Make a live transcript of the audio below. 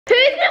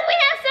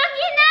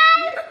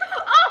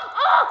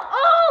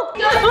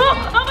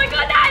Oh my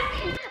god, Naz!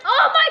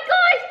 Oh my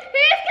gosh!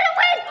 Who's gonna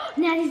win?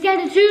 Naz is down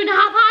to 2.5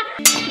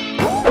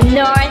 hearts.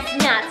 Norris,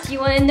 Nuts, you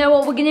wanna know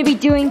what we're gonna be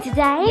doing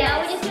today?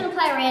 Yeah, we're just gonna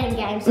play random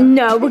games.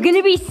 No, we're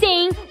gonna be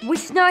seeing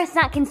which Norris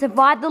Nut can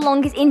survive the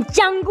longest in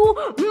Jungle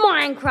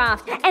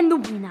Minecraft. And the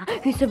winner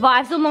who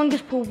survives the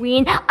longest will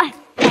win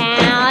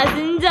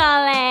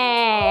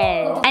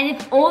 $1,000. And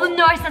if all the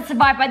Norris Nuts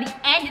survive by the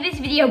end of this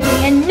video,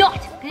 we are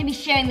not gonna be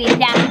sharing the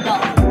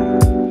 $1,000.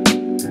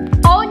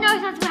 All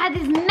Norris Nuts will have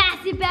this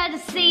massive battle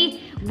to see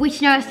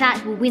which Norris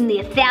Nut will win the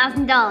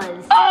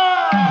 $1,000.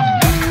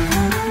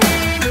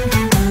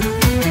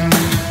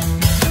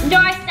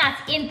 Norris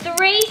Nuts, in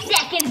 3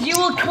 seconds you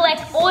will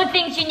collect all the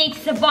things you need to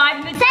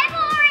survive. Sable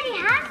already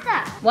has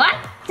stuff. What?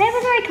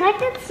 Sable's already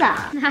collected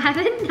stuff. I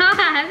haven't. No, I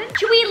haven't.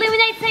 Should we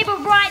eliminate Sable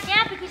right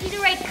now because she's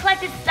already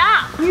collected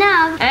stuff?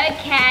 No.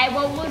 Okay,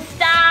 well we'll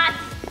start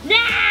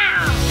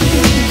now.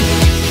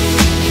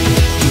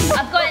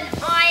 I've got an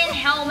iron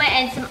helmet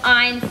and some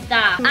iron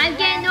stuff. I'm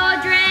getting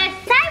all dressed.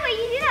 Sable,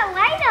 you do that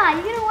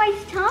later. You're gonna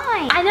waste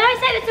time. I know,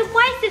 Sable, it's a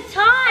waste of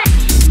time.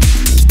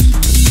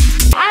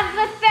 I'm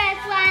the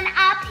first one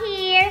up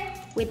here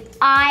with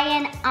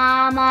iron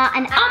armor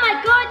and oh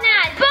my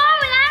goodness! Bow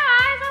and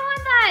arrows, I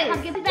want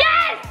those!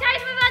 Yes!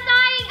 Take me about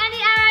dying, I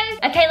need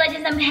arrows! Okay,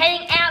 legends, I'm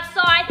heading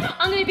outside.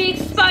 I'm gonna be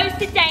exposed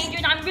to danger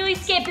and I'm really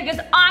scared because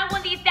I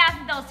want the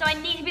 $1,000, so I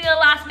need to be the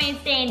last man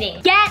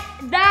standing. get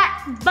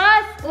that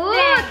bus. Ooh,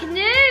 a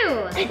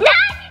canoe! Naz, you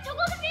took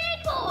all the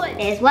vehicles!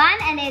 There's one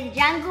and there's a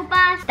jungle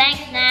bus.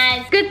 Thanks,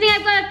 Naz. Good thing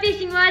I've got a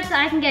fishing rod so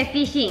I can go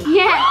fishing.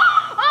 Yeah.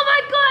 Oh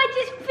my god, I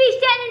just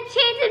fished an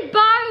enchanted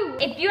bow!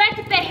 If you had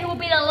to bet who will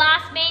be the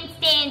last man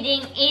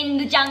standing in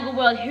the jungle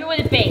world, who would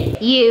it be?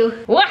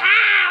 You.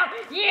 Wow!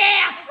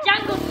 Yeah!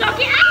 Jungle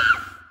socket!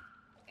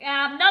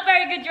 Not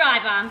very good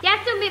driver. You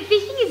have to admit,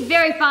 fishing is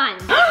very fun.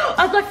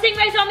 I've got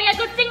stingrays on me,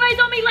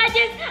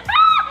 legends!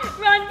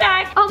 Run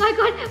back! Oh my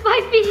god,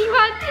 my fishing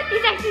rod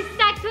is actually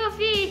stuck to a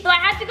fish. So I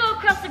have to go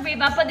across the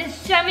river, but there's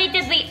so many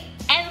deadly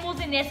animals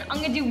in there, so I'm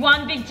gonna do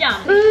one big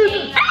jump.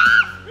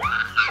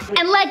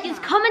 And legends,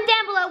 comment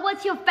down below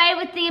what's your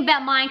favorite thing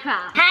about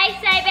Minecraft. Hey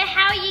Saber,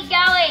 how are you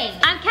going?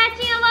 I'm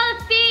catching a lot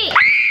of fish.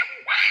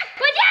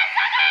 Put down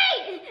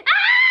Sunny!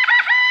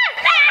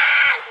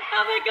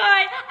 Oh my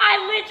god, I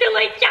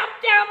literally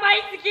jumped down my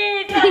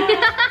skin.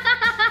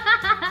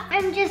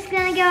 I'm just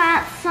gonna go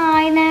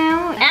outside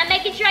now. And I'm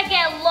making sure I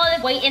get a lot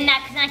of weight in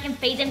that because then I can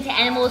feed them to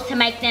animals to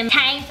make them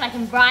tame so I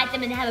can ride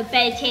them and have a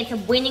better chance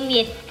of winning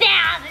the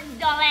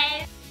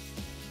 $1,000.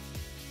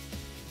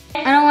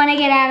 I don't want to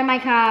get out of my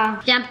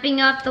car. Jumping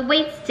off the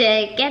weights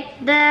to get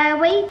the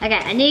weight. Okay,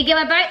 I need to get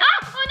my boat. Oh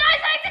no,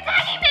 something's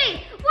attacking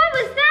me! What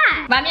was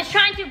that? But I'm just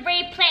trying to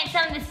replant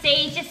some of the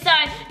seeds just so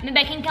maybe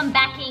I can come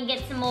back here and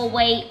get some more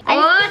weight.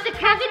 Oh, it's a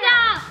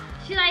crocodile!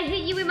 Should I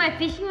hit you with my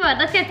fishing rod?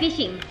 Let's go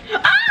fishing.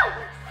 Oh!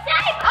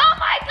 Save! Oh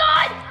my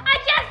god! I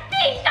just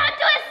fished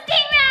onto a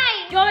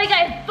stingray! Do you want me to go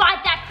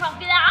fight that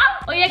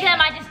crocodile? Or you reckon I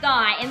might just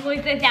die and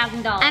lose the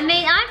 $1,000? I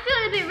mean, I'm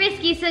feeling a bit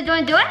risky, so do you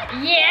want to do it?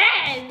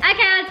 Yes!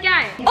 Okay, let's go.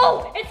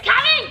 Oh, it's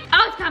coming!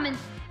 Oh, it's coming.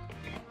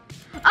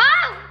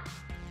 Oh!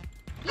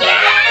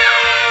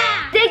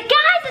 Yeah!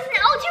 Guys, it's an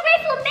ultra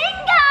red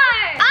flamingo!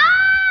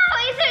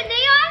 Oh, is it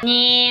neon?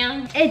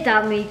 Yeah. It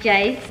done me,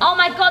 Jace. Oh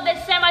my god,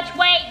 there's so much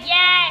weight,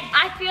 yeah.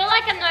 I feel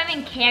like I'm not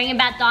even caring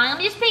about dying. I'm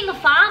just being a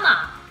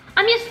farmer.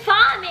 I'm just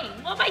farming.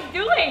 What am I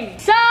doing?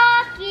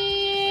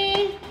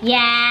 Socky! Yeah.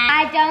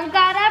 I don't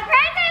got a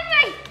present for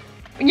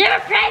you. You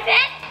have a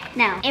present?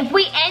 No. If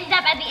we end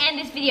up at the end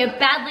of this video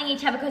battling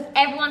each other because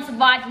everyone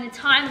survived in the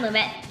time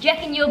limit, do you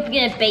reckon you're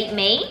gonna beat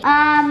me?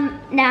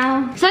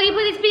 No. So you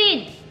put this bit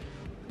in.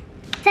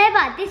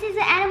 Saber, this is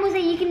the animals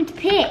that you can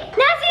pick. Nancy,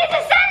 it's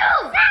a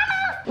saddle!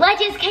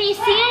 Legends, can you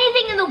see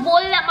anything in the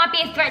water that might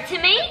be a threat to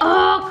me?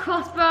 Oh,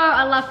 crossbow.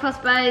 I love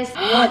crossbows.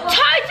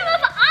 Totem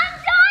of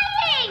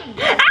Undying!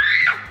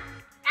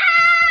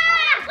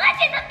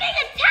 Legends, I'm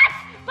getting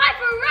attacked by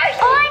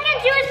ferocious. All I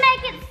can do is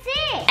make it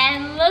sick.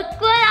 And look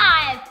what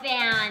I have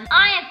found.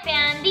 I have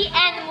found the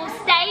animal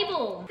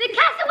stable. The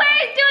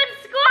cassowary is doing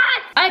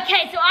squats.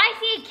 Okay, so I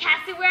see a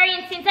cassowary,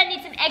 and since I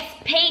need some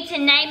XP to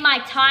name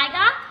my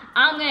tiger,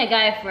 I'm gonna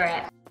go for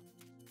it.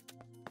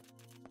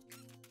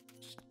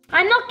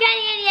 I'm not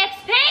getting any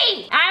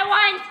XP. I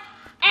want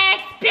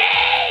XP.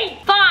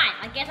 Fine,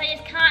 I guess I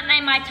just can't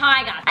name my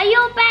tiger. Are you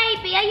a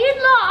baby? Are you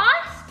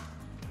lost?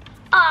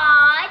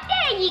 Aw,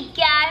 there you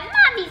go.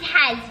 Mummy's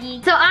has you.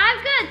 So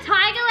I've got a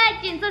tiger,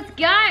 legends. Let's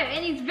go.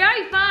 And he's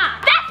very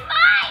fast. That's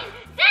mine!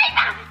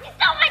 Zebra! You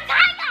stole my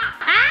tiger!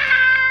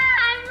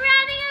 I'm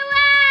running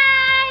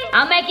away!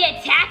 I'll make it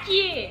attack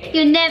you.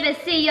 You'll never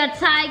see your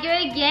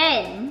tiger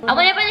again. I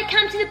want everyone to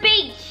come to the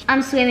beach.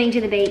 I'm swimming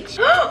to the beach.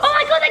 Oh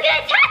my god, they're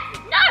gonna attack!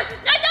 No,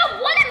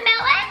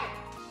 watermelon!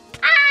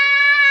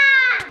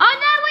 Oh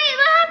no, wait,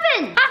 what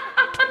happened?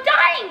 I'm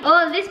dying!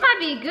 Oh, this might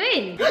be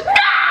good. No!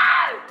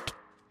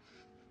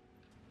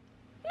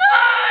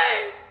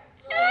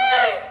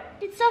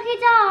 Did Socky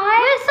die?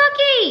 Where's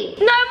Socky?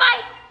 No, my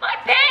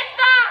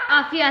panther!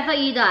 Oh, phew, I thought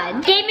you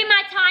died. Give me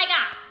my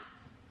tiger.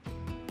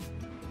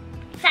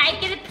 Say,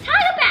 get the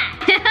title back.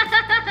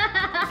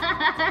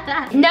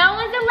 No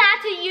one's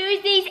allowed to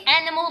use these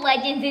animal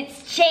legends.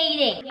 It's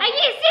cheating. Are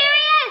you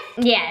serious?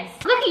 Yes.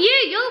 Look at you.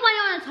 You're the one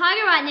on a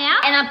tiger right now.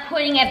 And I'm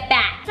putting it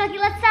back. So, okay,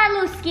 let's start a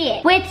little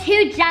skit. We're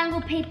two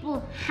jungle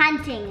people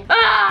hunting. Oh,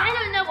 I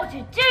don't know what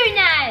to do,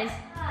 Naz.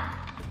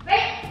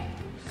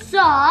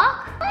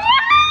 Sock.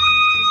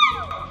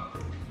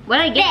 What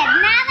did I get?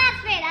 There, now that's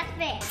fair, that's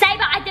fair.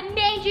 Saber, I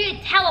demand you to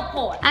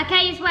teleport.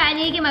 Okay, just wait, I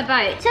need to get my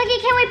boat. Socky,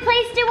 can we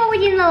please do what we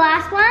did in the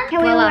last one?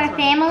 Can we all wear a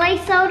family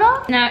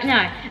soda? No.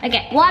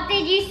 Okay. What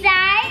did you say?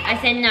 I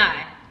said no.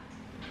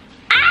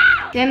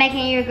 Ow! Do you make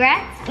any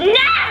regrets? No!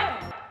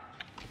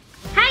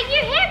 Hey,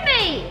 you hit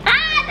me!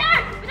 Ah, no!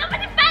 We're not in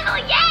the battle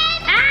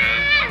yet!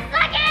 Ah,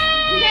 Sucky!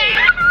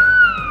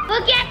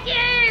 We'll get you!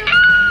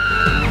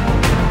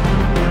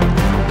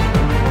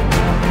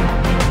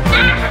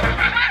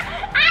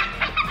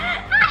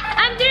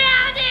 I'm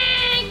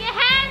drowning!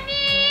 Help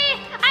me!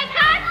 I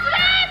can't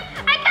swim!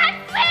 I can't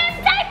swim!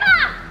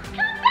 Saber!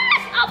 Come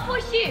back! I'll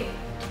push you!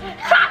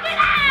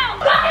 Crocodile!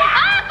 Oh,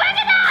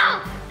 crocodile!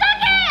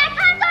 Sucky! I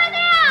can't go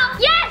now!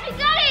 Yes, we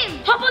got him!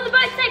 Hop on the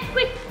boat, Safe!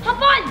 Quick! Hop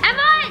on! I'm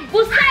on!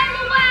 We'll sail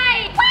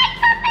away! Wait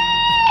for me!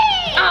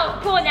 Oh,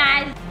 poor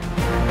Naz.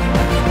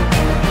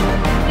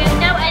 We have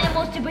no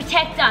animals to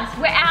protect us.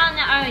 We're out on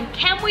our own.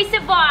 Can we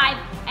survive?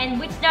 And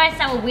which knows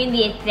will win the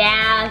 $1,000?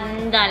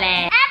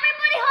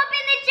 Everybody hop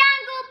in the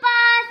jungle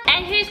bus!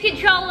 And who's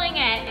controlling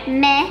it?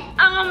 Meh.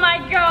 Oh my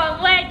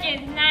god,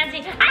 legends,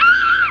 Nazi. Ah!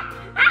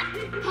 Ah!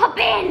 Hop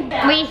in!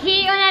 We're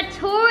here on a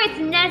tour. It's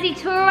a Nazi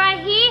tour right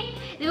here.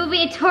 There will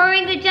be a tour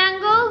in the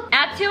jungle.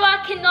 Our tour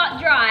cannot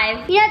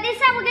drive. You know, this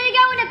time we're gonna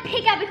go in a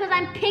pickup because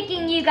I'm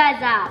picking you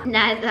guys up.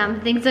 No,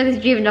 things are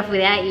driven off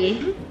without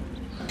you.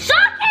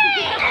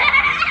 Shocking!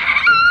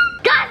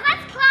 Guys,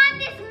 let's climb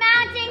this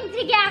mountain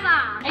together.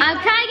 I'm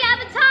trying to get up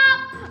the top.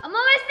 I'm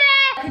almost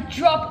there. Could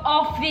drop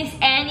off this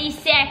any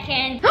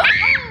second.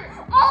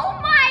 Oh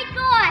my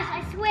gosh,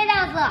 I swear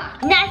that was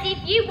luck. Nazi,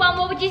 if you won,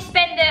 what would you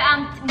spend the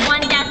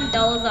 $1,000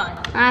 on?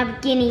 I'm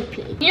guinea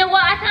pig. You know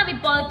what? I can't be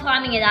bothered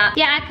climbing it up.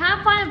 Yeah, I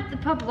can't find the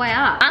proper way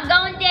up. I'm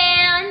going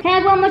down. Can I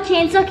have one more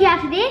chance, Socky,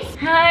 after this?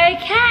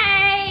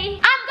 Okay.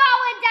 I'm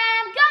going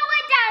down,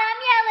 I'm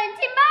yelling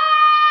timber,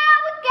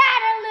 we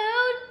gotta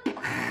loot.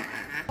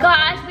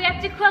 Guys, we have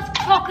to cross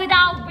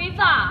Crocodile River.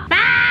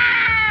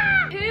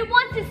 Ah! Who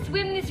wants to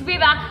swim this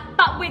river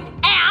but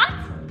without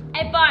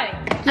a boat?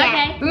 Yeah.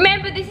 Okay.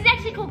 Remember, this is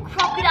actually called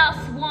Crocodile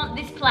Swamp,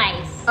 this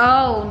place.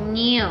 Oh,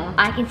 no.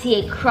 I can see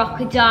a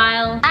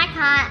crocodile. I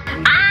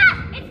can't.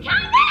 Ah! It's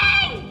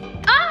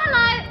coming! Oh,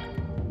 hello.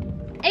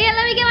 Yeah,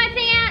 let me get my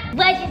thing out.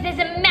 Legends, there's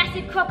a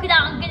massive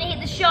crocodile. I'm gonna hit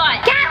the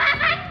shot. Go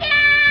up and go!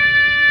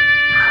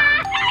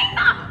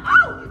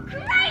 Oh,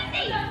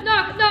 crazy! No,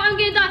 I'm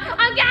gonna die.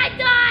 I'm gonna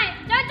die.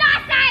 Don't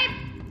die, Sabe.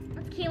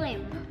 Let's kill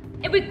him.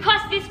 If we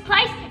cross this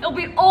place, it'll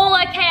be all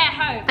okay at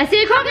home. I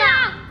see a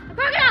crocodile. A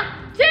crocodile.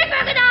 2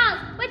 crocodiles.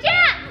 Watch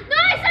out. No,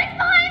 something's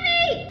behind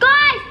me.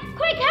 Guys,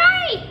 quick,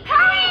 hurry.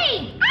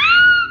 Hurry.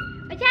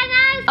 Ah! Watch out,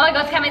 Naz. Oh my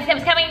god, it's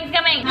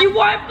coming. You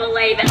won't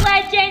believe it,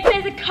 legends.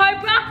 There's a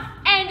cobra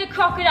and a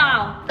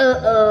crocodile.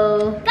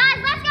 Uh-oh. Guys,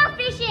 let's go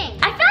fishing.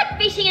 I feel like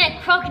fishing in a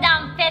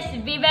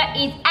crocodile-infested river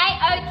is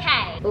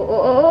a-okay.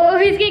 Oh,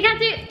 who's gonna come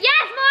to?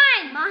 Yes,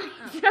 mine. Mine.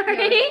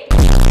 Sorry.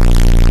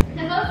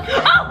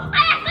 Oh,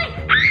 I actually.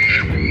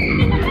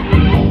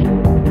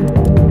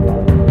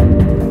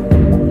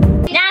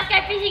 Now let's go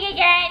fishing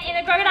again in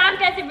the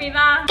crocodile-infested river.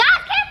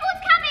 Guys, careful,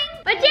 it's coming.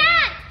 Watch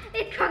out!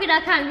 This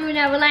crocodile can't ruin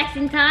our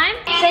relaxing time.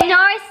 So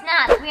Norris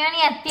Nuts, we only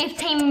have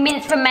 15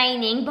 minutes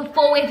remaining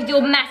before we have to do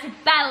a massive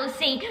battle to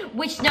see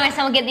which Norris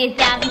will get the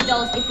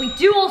 $1,000 if we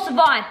do all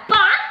survive. But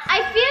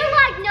I feel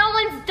like no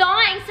one's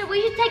dying, so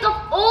we should take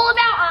off all of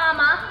our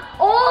armor,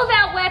 all of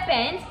our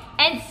weapons,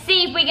 and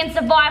see if we can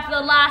survive for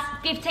the last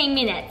 15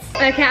 minutes.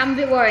 Okay, I'm a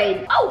bit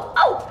worried. Oh!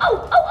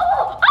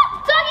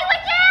 Doggy,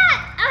 watch out!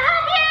 I'll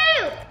help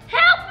you!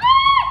 Help me!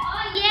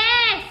 Oh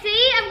yeah,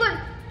 see? I've got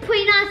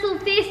pretty nice little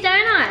fist,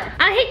 don't I?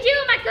 I'll hit you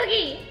with my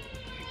cookie.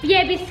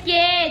 Yeah, be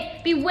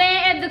scared.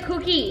 Beware of the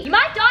cookie. You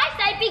might die,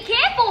 Safe. Be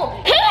careful.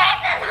 He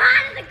hits as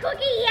hard as a cookie.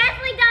 He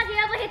actually does. He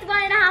also hits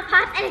 1.5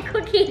 hearts and a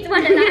cookie hits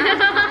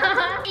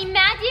 1.5.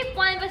 Imagine if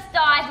one of us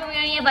dies when we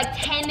only have like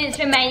 10 minutes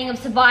remaining of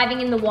surviving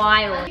in the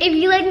wild. If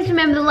you legends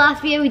remember the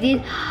last video we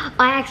did,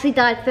 I actually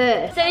died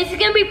first. So this is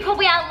going to be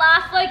probably our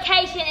last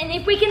location, and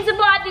if we can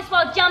survive this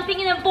while jumping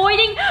and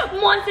avoiding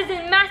monsters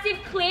and massive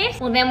cliffs,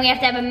 well then we have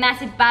to have a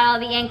massive battle at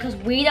the end because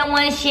we don't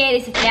want to share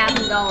this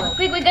 $1,000.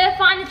 Quick, we're going to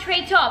find the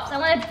treetops. I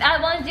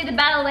want to do the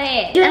battle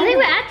there. I think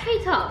we're at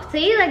treetops.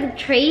 See, like the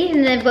trees,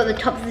 and they've got the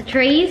tops of the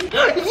trees.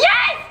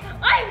 Yes!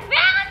 I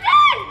found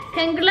it!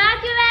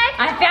 Congratulations!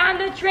 I found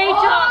the treetop.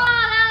 Oh,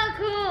 that was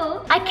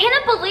cool. I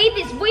cannot believe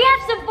this. We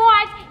have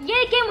survived yet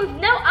again with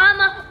no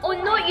armor or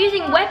not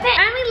using weapons.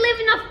 Only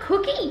living off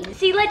cookies.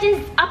 See,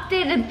 legends up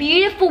there, the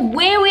beautiful,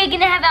 where we're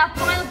gonna have our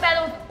final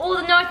battle with all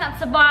the Norris Nuts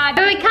survive.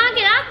 But we can't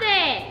get up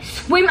there.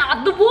 Swim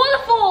up the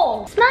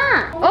waterfall.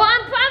 Smart. Oh,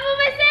 I'm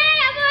almost there.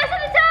 I'm almost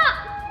at the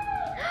top.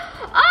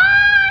 Oh,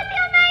 I think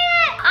I made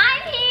it.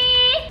 I'm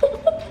here.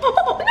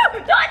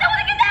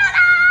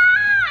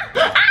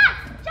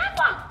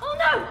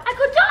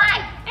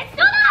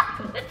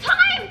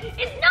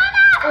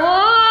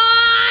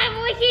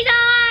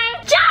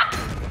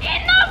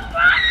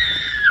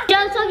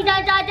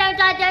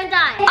 don't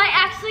die. I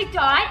actually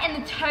died and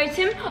the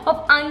totem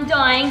of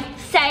undying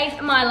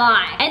saved my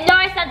life. And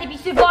Norris, if you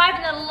survive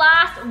in the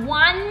last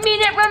 1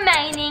 minute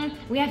remaining,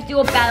 we have to do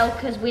a battle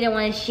because we don't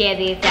want to share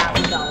the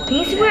 $1,000.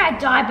 This is where I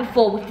died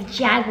before with the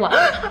jaguar. Oh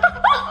no,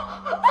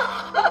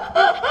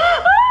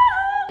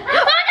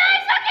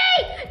 Socky!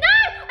 No!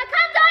 I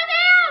can't die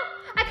now!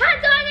 I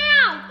can't die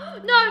now!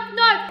 No,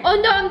 no! Oh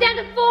no, I'm down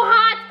to 4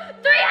 hearts!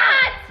 3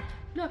 hearts!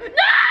 No, no!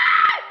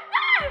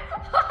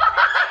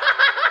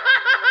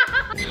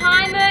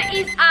 Timer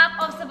is up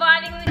of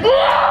surviving the...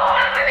 Oh,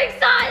 I'm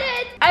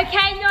excited!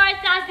 Okay, Norris,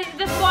 this is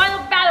the final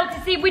battle to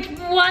see which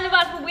one of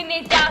us will win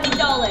these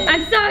 $1,000.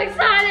 I'm so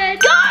excited!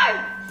 Go!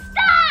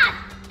 Start!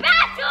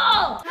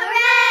 Battle!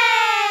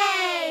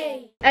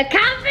 Hooray! I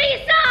can't figure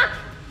yourself!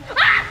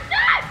 Ah!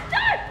 No!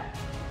 No!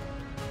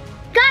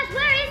 Guys,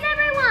 where is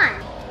everyone?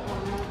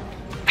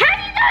 How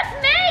do you know it's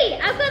me?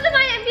 I've got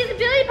my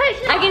invisibility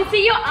potion. I can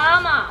see your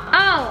armor.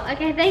 Oh,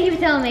 okay, thank you for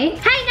telling me.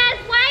 Hey, Naz,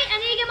 wait, I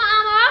need to get my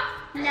armor off.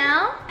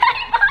 No?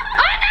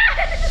 Oh no!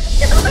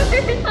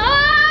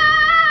 Oh!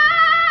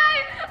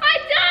 I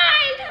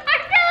died! I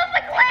fell off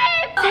the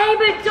cliff!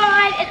 Saber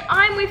died and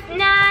I'm with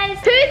Naz.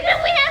 Who's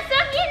gonna win our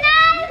Socky,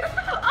 Naz?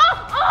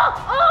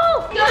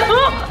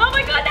 Oh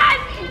my god, Naz!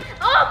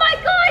 Oh my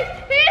gosh!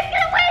 Who's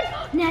gonna win?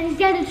 Naz is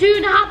down to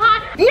 2.5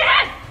 hearts.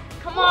 Yes!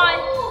 Come on.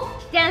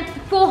 She's down to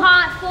 4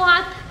 hearts, 4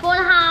 hearts,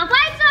 4.5.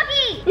 Wait,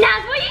 Socky!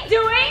 Naz, what are you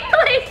doing?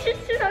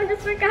 I'm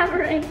just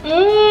recovering.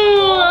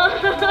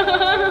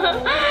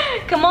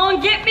 Come on,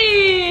 get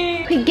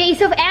me! Quick, get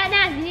yourself out,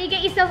 Naz. You need to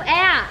get yourself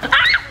out. Ah!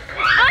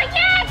 Oh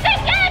yes!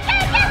 Yes!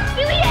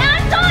 You eat our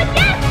sword!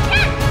 Yes!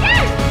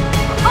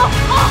 Oh!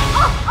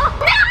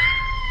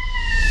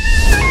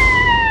 No!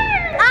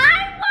 I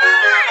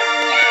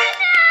won!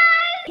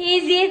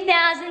 Here's your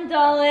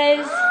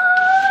 $1,000.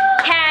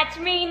 Catch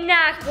me,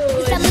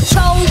 Knuckles. I'm the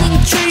chosen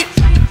truth.